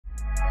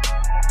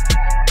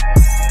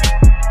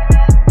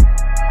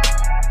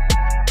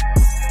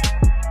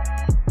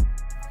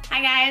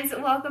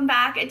welcome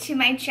back to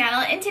my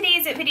channel. In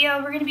today's video,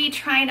 we're going to be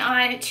trying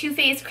on Too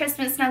Faced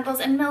Christmas Snuggles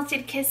and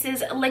Melted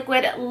Kisses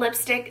liquid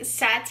lipstick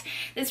set.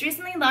 This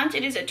recently launched.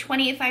 It is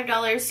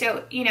 $25,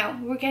 so you know,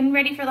 we're getting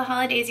ready for the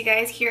holidays, you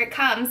guys. Here it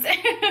comes.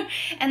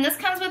 And this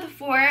comes with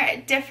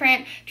 4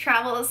 different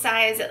travel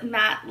size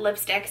matte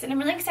lipsticks, and I'm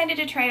really excited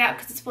to try it out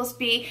because it's supposed to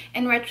be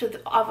enriched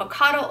with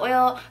avocado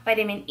oil,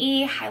 vitamin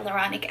E,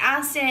 hyaluronic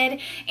acid,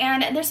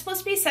 and they're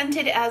supposed to be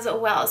scented as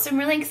well. So I'm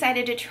really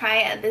excited to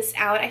try this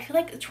out. I feel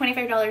like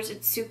 $25,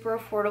 it's super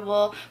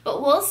affordable,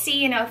 but we'll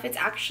see, you know, if it's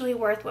actually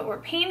worth what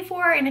we're paying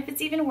for and if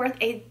it's even worth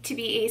to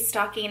be a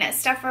stocking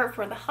stuffer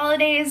for the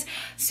holidays.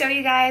 So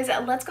you guys,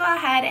 let's go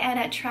ahead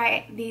and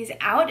try these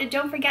out.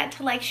 Don't forget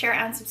to like, share,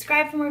 and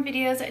subscribe for more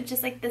videos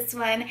just like this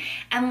one,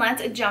 and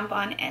let's jump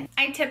on in.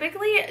 I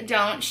typically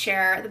don't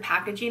share the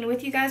packaging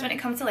with you guys when it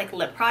comes to like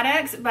lip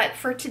products, but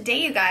for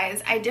today, you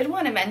guys, I did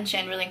want to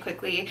mention really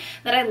quickly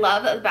that I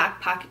love the back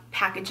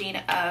packaging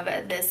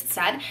of this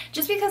set,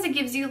 just because it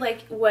gives you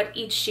like what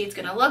each shade's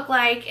gonna look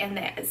like and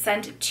the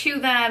scent to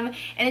them,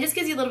 and it just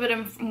gives you a little bit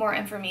of more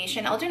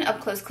information. I'll do an up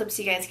close clip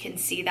so you guys can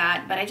see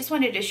that, but I just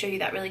wanted to show you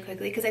that really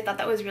quickly because I thought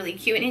that was really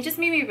cute and it just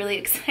made me really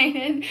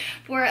excited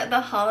for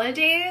the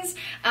holidays.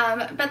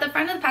 But the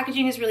front of the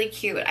packaging is really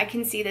cute. I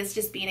can see this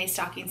just being a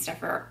stocking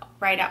stuffer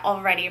right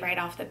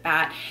off the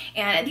bat.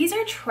 And these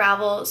are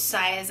travel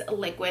size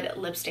liquid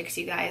lipsticks,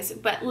 you guys,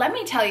 but let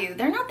me tell you,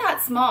 they're not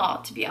that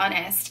small, to be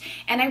honest,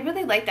 and I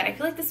really like that. I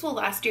feel like this will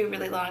last you a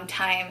really long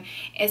time,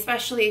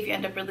 especially if you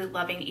end up really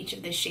loving each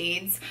of the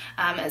shades.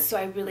 So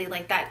I really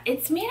like that.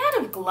 It's made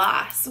out of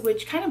glass,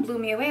 which kind of blew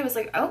me away. I was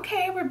like,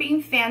 okay, we're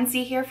being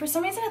fancy here. For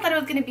some reason I thought it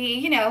was going to be,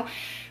 you know,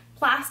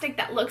 plastic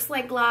that looks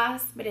like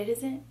glass, but it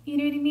isn't, you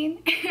know what I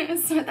mean?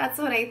 So that's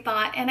what I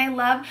thought, and I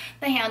love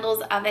the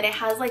handles of it. It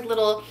has like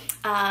little,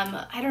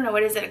 I don't know,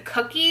 what is it, a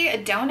cookie,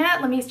 a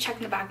donut? Let me check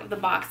in the back of the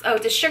box. Oh,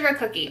 it's a sugar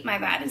cookie, my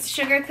bad, it's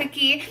sugar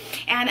cookie,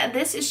 and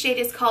this shade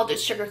is called a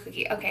sugar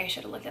cookie. Okay, I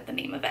should have looked at the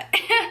name of it.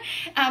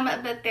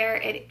 But there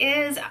it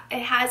is.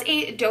 It has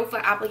a doe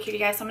foot applicator,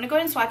 guys, so I'm gonna go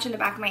ahead and swatch in the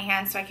back of my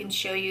hand so I can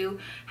show you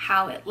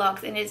how it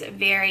looks, and it's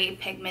very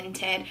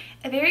pigmented,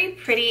 a very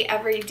pretty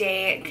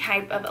everyday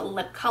type of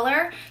lip color.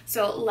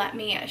 So let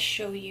me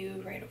show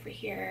you right over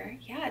here.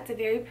 Yeah, it's a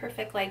very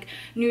perfect like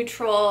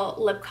neutral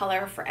lip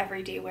color for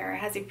everyday wear. It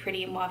has a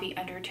pretty mauve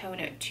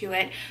undertone to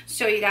it.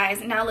 So you guys,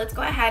 now let's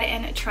go ahead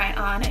and try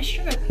on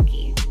Sugar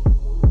Cookie.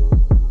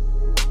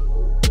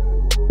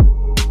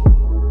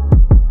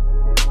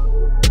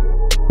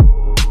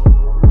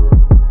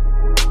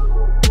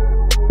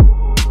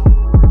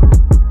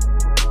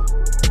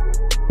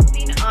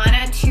 Moving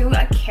on to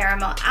a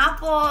Caramel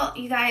Apple.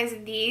 You guys,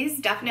 these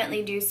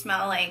definitely do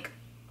smell like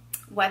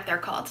what they're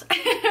called,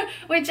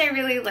 which I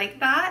really like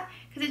that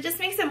because it just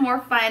makes it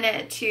more fun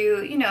to,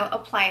 you know,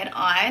 apply it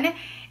on.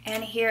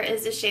 And here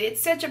is the shade.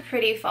 It's such a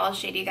pretty fall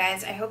shade, you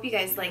guys. I hope you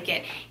guys like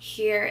it.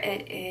 Here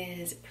it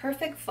is,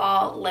 perfect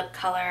fall lip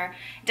color.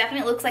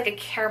 Definitely looks like a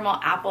caramel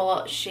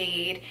apple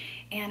shade,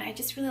 and I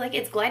just really like it.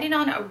 It's gliding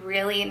on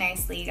really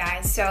nicely, you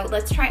guys. So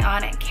let's try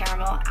on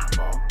Caramel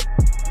Apple.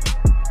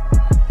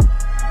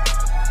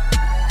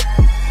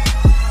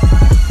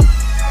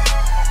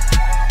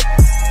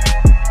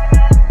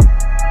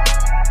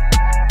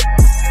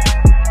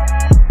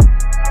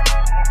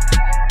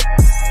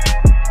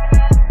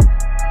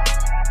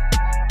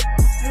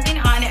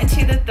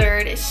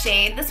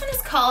 Shade. This one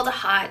is called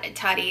Hot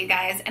Toddy, you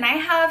guys, and I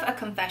have a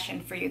confession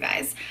for you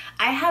guys.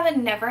 I have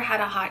never had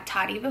a hot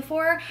toddy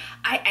before.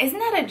 Isn't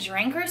that a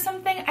drink or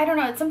something? I don't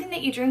know. It's something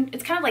that you drink.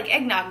 It's kind of like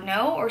eggnog,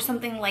 no? Or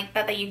something like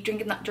that you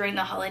drink during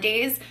the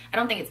holidays. I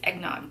don't think it's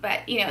eggnog,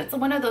 but you know, it's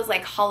one of those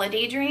like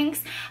holiday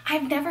drinks.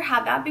 I've never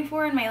had that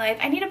before in my life.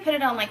 I need to put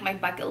it on like my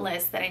bucket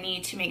list that I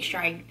need to make sure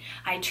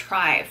I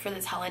try for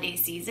this holiday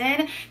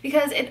season,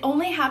 because it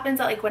only happens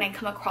that like when I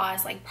come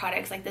across like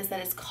products like this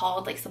that is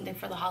called like something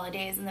for the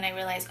holidays, and then I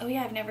realize, oh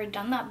yeah, I've never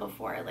done that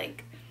before,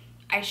 like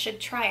I should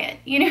try it,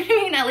 you know what I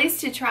mean, at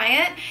least to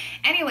try it.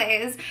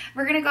 Anyways,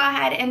 we're gonna go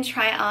ahead and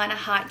try on a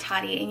Hot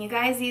Toddy, and you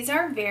guys, these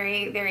are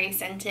very, very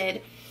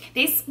scented.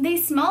 They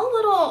smell a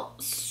little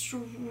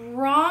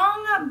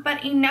strong,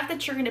 but enough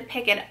that you're gonna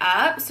pick it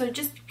up, so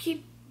just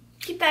keep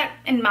that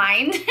in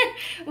mind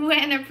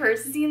when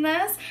purchasing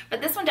this. But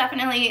this one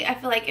definitely, I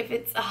feel like if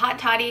it's a hot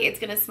toddy, it's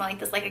gonna smell like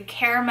this, like a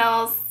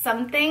caramel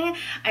something.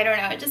 I don't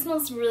know, it just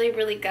smells really,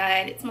 really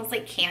good. It smells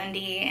like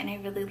candy, and I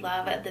really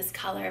love this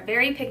color.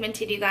 Very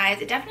pigmented, you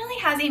guys. It definitely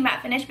has a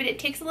matte finish, but it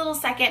takes a little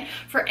second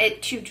for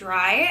it to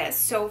dry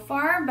so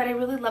far, but I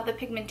really love the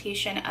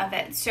pigmentation of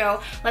it.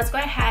 So let's go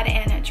ahead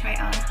and try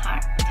on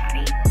Hot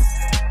Toddy.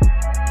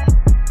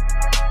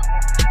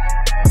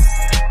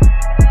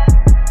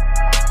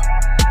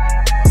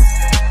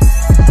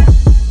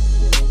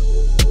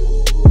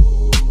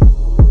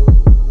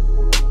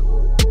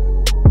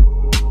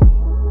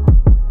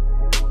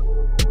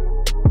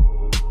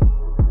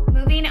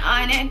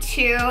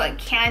 To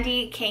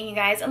Candy Cane, you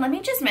guys, and let me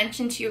just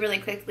mention to you really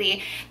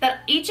quickly that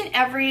each and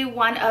every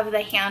one of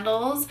the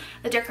handles,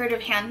 the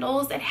decorative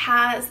handles, it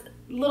has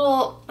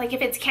little, like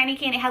if it's candy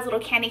cane, it has little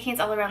candy canes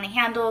all around the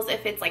handles.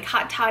 If it's like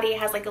hot toddy, it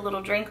has like a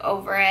little drink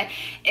over it.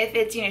 If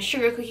it's, you know,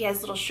 sugar cookie, it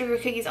has little sugar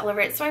cookies all over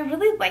it. So I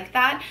really like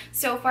that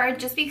so far,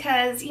 just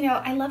because, you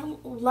know, I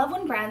love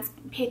when brands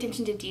pay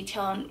attention to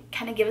detail and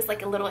kind of give us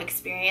like a little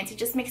experience. It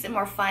just makes it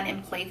more fun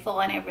and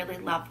playful, and I really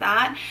love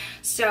that.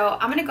 So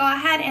I'm gonna go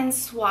ahead and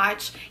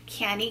swatch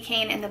candy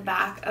cane in the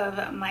back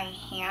of my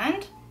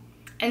hand.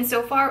 And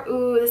so far,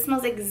 ooh, this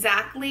smells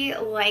exactly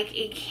like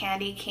a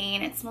candy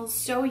cane. It smells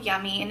so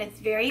yummy, and it's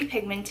very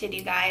pigmented,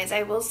 you guys.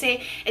 I will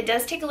say it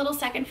does take a little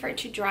second for it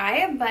to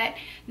dry, but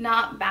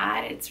not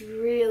bad. It's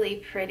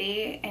really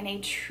pretty, and a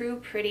true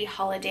pretty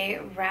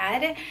holiday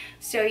red.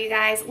 So you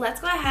guys,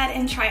 let's go ahead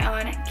and try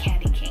on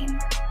candy cane.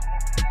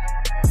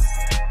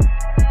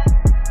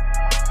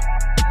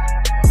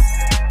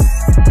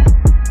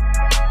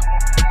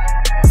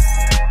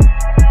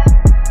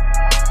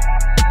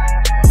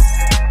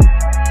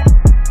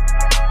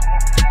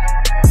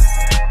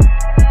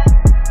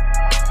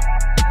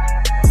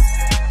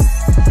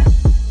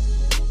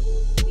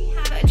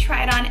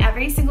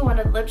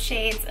 Lip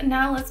shades.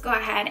 Now let's go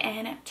ahead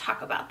and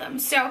talk about them.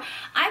 So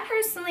I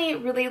personally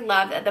really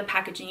love the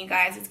packaging, you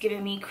guys. It's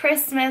giving me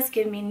Christmas,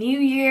 giving me New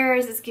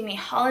Year's, it's giving me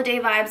holiday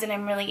vibes, and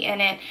I'm really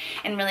in it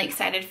and really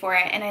excited for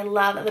it. And I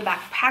love the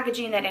back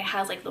packaging, that it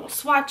has like little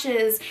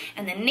swatches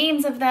and the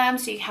names of them,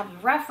 so you have a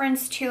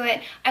reference to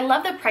it. I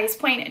love the price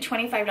point at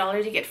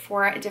 $25. You get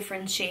 4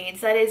 different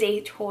shades. That is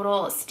a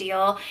total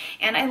steal.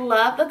 And I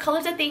love the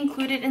colors that they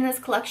included in this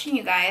collection,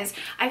 you guys.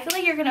 I feel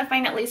like you're gonna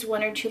find at least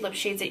 1 or 2 lip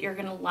shades that you're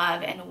gonna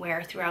love and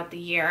wear throughout the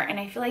year, and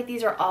I feel like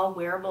these are all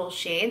wearable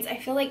shades. I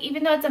feel like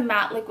even though it's a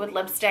matte liquid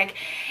lipstick,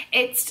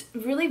 it's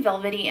really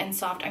velvety and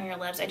soft on your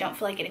lips. I don't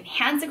feel like it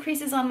enhanced the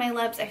creases on my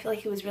lips. I feel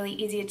like it was really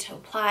easy to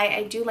apply.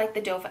 I do like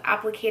the doe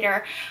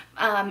applicator.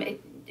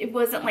 It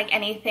wasn't like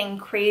anything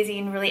crazy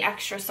and really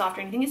extra soft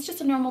or anything. It's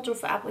just a normal doe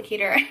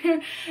applicator.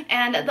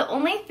 And the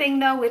only thing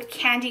though with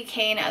candy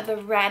cane, the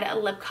red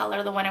lip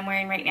color, the one I'm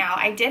wearing right now,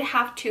 I did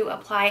have to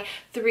apply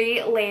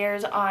 3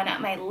 layers on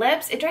my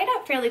lips. It dried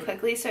out fairly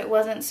quickly, so it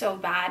wasn't so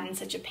bad and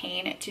such a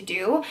pain to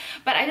do.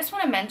 But I just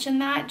want to mention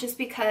that just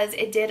because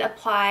it did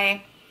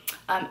apply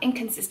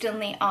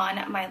inconsistently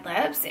on my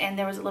lips, and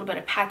there was a little bit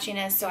of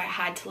patchiness, so I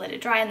had to let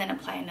it dry and then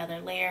apply another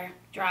layer,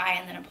 dry,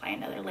 and then apply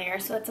another layer.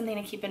 So that's something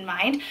to keep in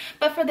mind.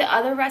 But for the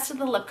other rest of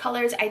the lip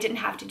colors, I didn't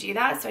have to do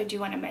that, so I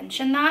do want to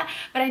mention that.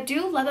 But I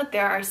do love that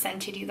there are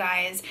scented, you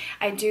guys.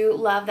 I do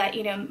love that,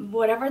 you know,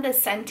 whatever the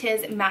scent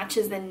is, it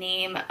matches the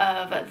name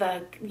of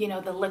the, you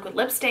know, the liquid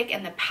lipstick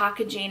and the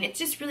packaging. It's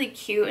just really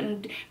cute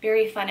and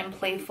very fun and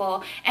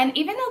playful. And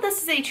even though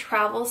this is a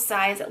travel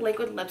size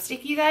liquid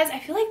lipstick, you guys, I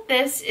feel like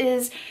this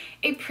is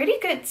a pretty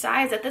good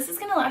size, that this is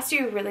going to last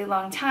you a really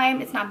long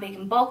time. It's not big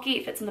and bulky.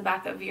 It fits in the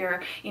back of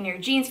your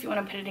jeans if you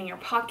want to put it in your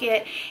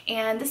pocket,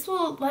 and this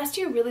will last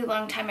you a really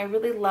long time. I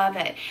really love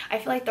it. I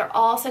feel like they're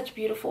all such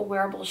beautiful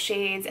wearable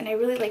shades, and I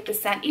really like the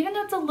scent, even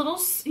though it's a little,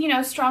 you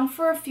know, strong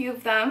for a few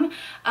of them.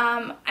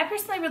 I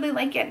personally really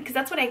like it because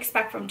that's what I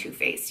expect from Too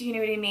Faced, you know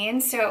what I mean?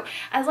 So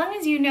as long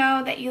as you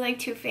know that you like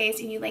Too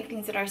Faced and you like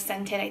things that are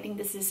scented, I think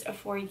this is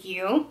for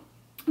you.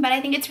 But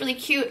I think it's really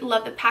cute.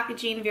 Love the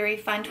packaging, very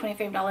fun.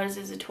 $25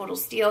 is a total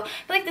steal. I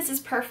feel like this is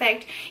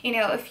perfect, you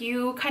know, if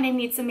you kind of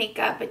need some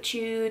makeup but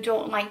you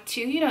don't like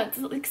to, you know, it's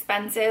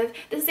expensive.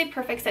 This is a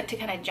perfect set to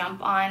kind of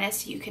jump on,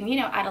 so you can, you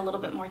know, add a little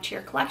bit more to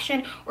your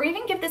collection, or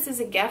even give this as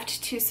a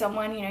gift to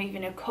someone, you know,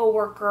 even a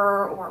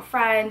coworker or a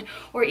friend,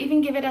 or even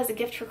give it as a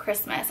gift for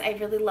Christmas. I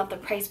really love the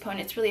price point.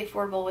 It's really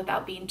affordable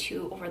without being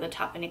too over the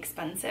top and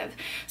expensive.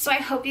 So I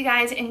hope you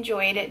guys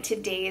enjoyed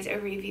today's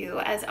review.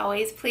 As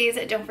always, please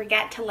don't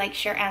forget to like,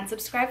 share, and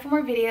subscribe for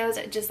more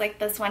videos just like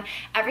this one.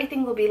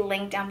 Everything will be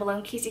linked down below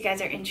in case you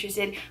guys are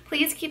interested.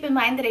 Please keep in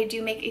mind that I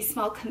do make a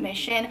small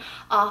commission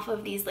off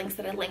of these links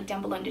that I linked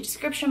down below in the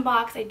description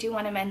box. I do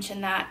want to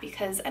mention that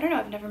because I don't know,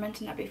 I've never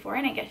mentioned that before,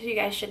 and I guess you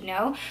guys should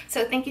know.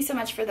 So thank you so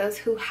much for those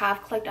who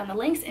have clicked on the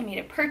links and made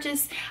a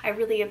purchase. I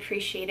really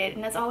appreciate it.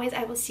 And as always,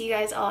 I will see you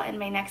guys all in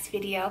my next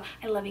video.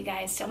 I love you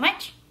guys so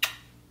much.